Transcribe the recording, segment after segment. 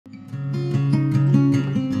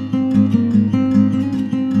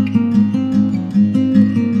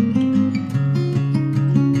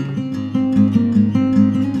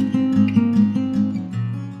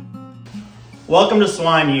Welcome to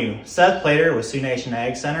Swine U. Seth Playter with Sioux Nation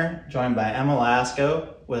Ag Center, joined by Emma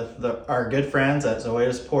Lasco with our good friends at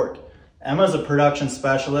Zoetis Pork. Emma's a production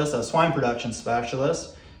specialist, a swine production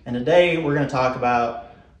specialist, and today we're going to talk about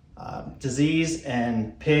disease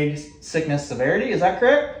and pig sickness severity. Is that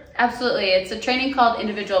correct? Absolutely. It's a training called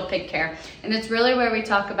Individual Pig Care, and it's really where we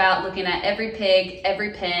talk about looking at every pig,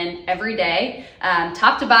 every pen, every day,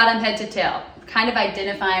 top to bottom, head to tail, kind of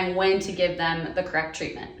identifying when to give them the correct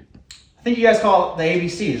treatment. I think you guys call it the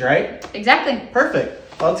ABCs, right? Exactly.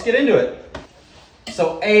 Perfect. Let's get into it.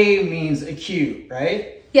 So A means acute,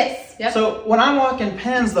 right? Yes. Yep. So when I'm walking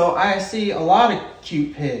pens though, I see a lot of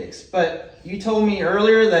acute pigs, but you told me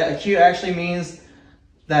earlier that acute actually means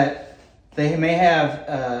that they may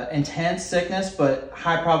have intense sickness, but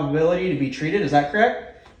high probability to be treated. Is that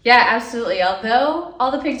correct? Yeah, absolutely. Although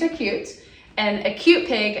all the pigs are cute, an acute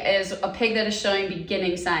pig is a pig that is showing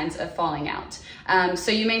beginning signs of falling out.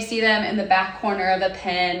 So you may see them in the back corner of a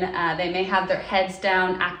pen. They may have their heads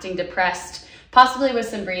down, acting depressed, possibly with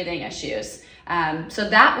some breathing issues. So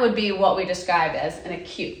that would be what we describe as an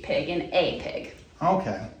acute pig, an A pig.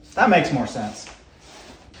 Okay, that makes more sense.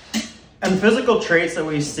 And physical traits that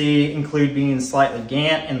we see include being slightly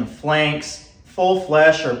gant in the flanks, full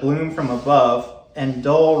flesh or bloom from above, and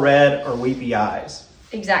dull red or weepy eyes.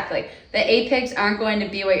 Exactly. The A pigs aren't going to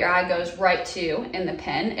be what your eye goes right to in the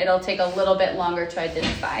pen. It'll take a little bit longer to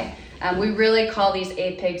identify. We really call these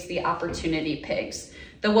A pigs the opportunity pigs.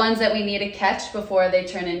 The ones that we need to catch before they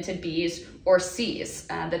turn into Bs or Cs,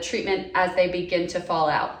 the treatment as they begin to fall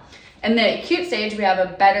out. In the acute stage, we have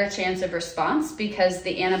a better chance of response because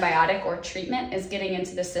the antibiotic or treatment is getting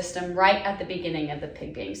into the system right at the beginning of the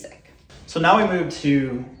pig being sick. So now we move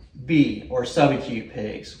to B, or subacute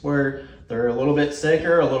pigs, where they're a little bit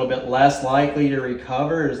sicker, a little bit less likely to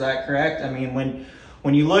recover. Is that correct? I mean,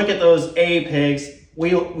 when you look at those A pigs,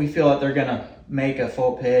 we feel that they're gonna make a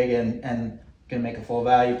full pig and gonna make a full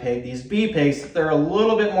value pig. These B pigs, they're a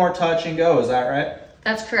little bit more touch and go. Is that right?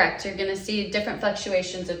 That's correct. You're going to see different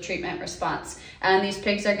fluctuations of treatment response. And these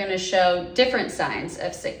pigs are going to show different signs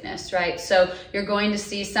of sickness, right? So you're going to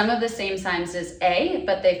see some of the same signs as A,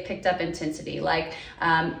 but they've picked up intensity, like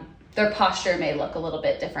their posture may look a little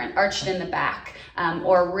bit different, arched in the back,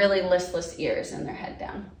 or really listless ears and their head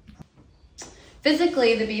down.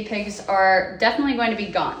 Physically, the B pigs are definitely going to be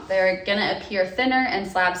gaunt. They're going to appear thinner and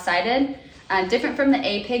slab-sided. Different from the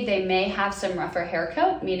A pig, they may have some rougher hair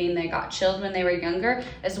coat, meaning they got chilled when they were younger,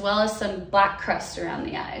 as well as some black crust around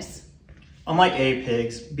the eyes. Unlike A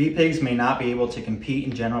pigs, B pigs may not be able to compete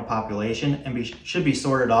in general population and should be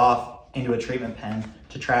sorted off into a treatment pen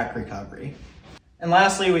to track recovery. And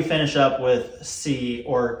lastly, we finish up with C,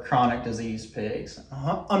 or chronic disease pigs.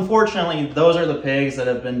 Unfortunately, those are the pigs that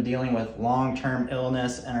have been dealing with long-term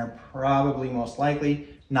illness and are probably most likely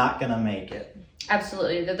not gonna make it.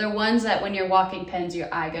 Absolutely. They're the ones that when you're walking pens,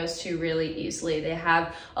 your eye goes to really easily. They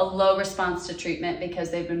have a low response to treatment because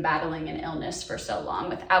they've been battling an illness for so long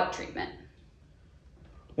without treatment.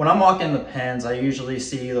 When I'm walking the pens, I usually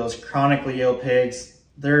see those chronically ill pigs.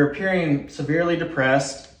 They're appearing severely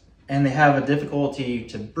depressed and they have a difficulty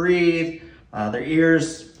to breathe. Their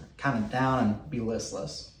ears kind of down and be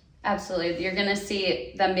listless. Absolutely. You're going to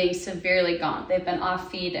see them being severely gaunt. They've been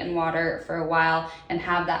off feed and water for a while and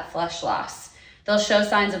have that flesh loss. They'll show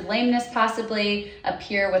signs of lameness, possibly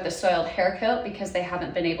appear with a soiled hair coat because they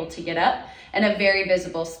haven't been able to get up, and a very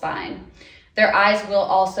visible spine. Their eyes will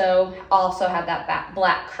also have that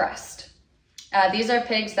black crust. These are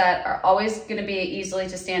pigs that are always going to be easily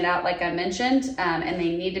to stand out, like I mentioned, and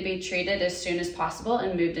they need to be treated as soon as possible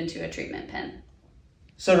and moved into a treatment pen.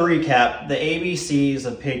 So to recap, the ABCs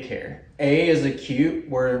of pig care. A is acute,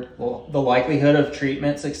 where the likelihood of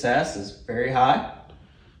treatment success is very high.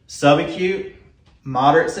 Subacute,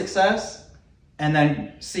 moderate success, and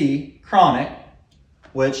then C, chronic,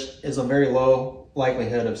 which is a very low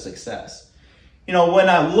likelihood of success. You know, when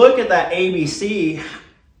I look at that ABC,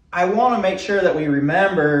 I want to make sure that we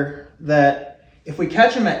remember that if we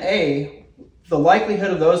catch them at A, the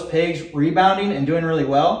likelihood of those pigs rebounding and doing really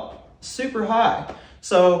well, super high.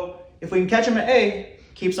 So if we can catch them at A,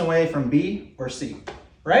 keeps them away from B or C,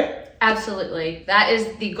 right? Absolutely. That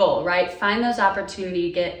is the goal, right? Find those opportunity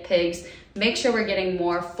to get pigs. Make sure we're getting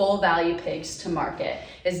more full value pigs to market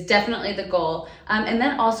is definitely the goal. And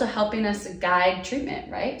then also helping us guide treatment,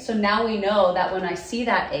 right? So now we know that when I see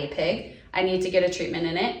that A pig, I need to get a treatment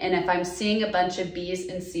in it. And if I'm seeing a bunch of Bs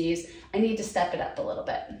and Cs, I need to step it up a little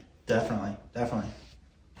bit. Definitely, definitely.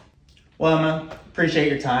 Well, Emma, appreciate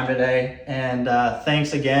your time today. And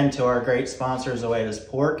thanks again to our great sponsor, Zoetis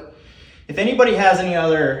Pork. If anybody has any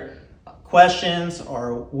other questions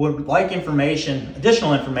or would like information,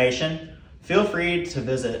 additional information, feel free to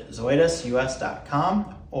visit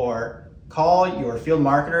zoetisus.com or call your field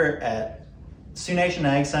marketer at Sioux Nation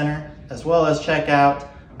Ag Center, as well as check out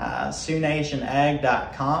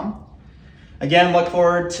SiouxNationAg.com. Again, look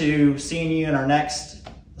forward to seeing you in our next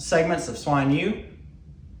segments of Swine U.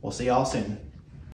 We'll see y'all soon.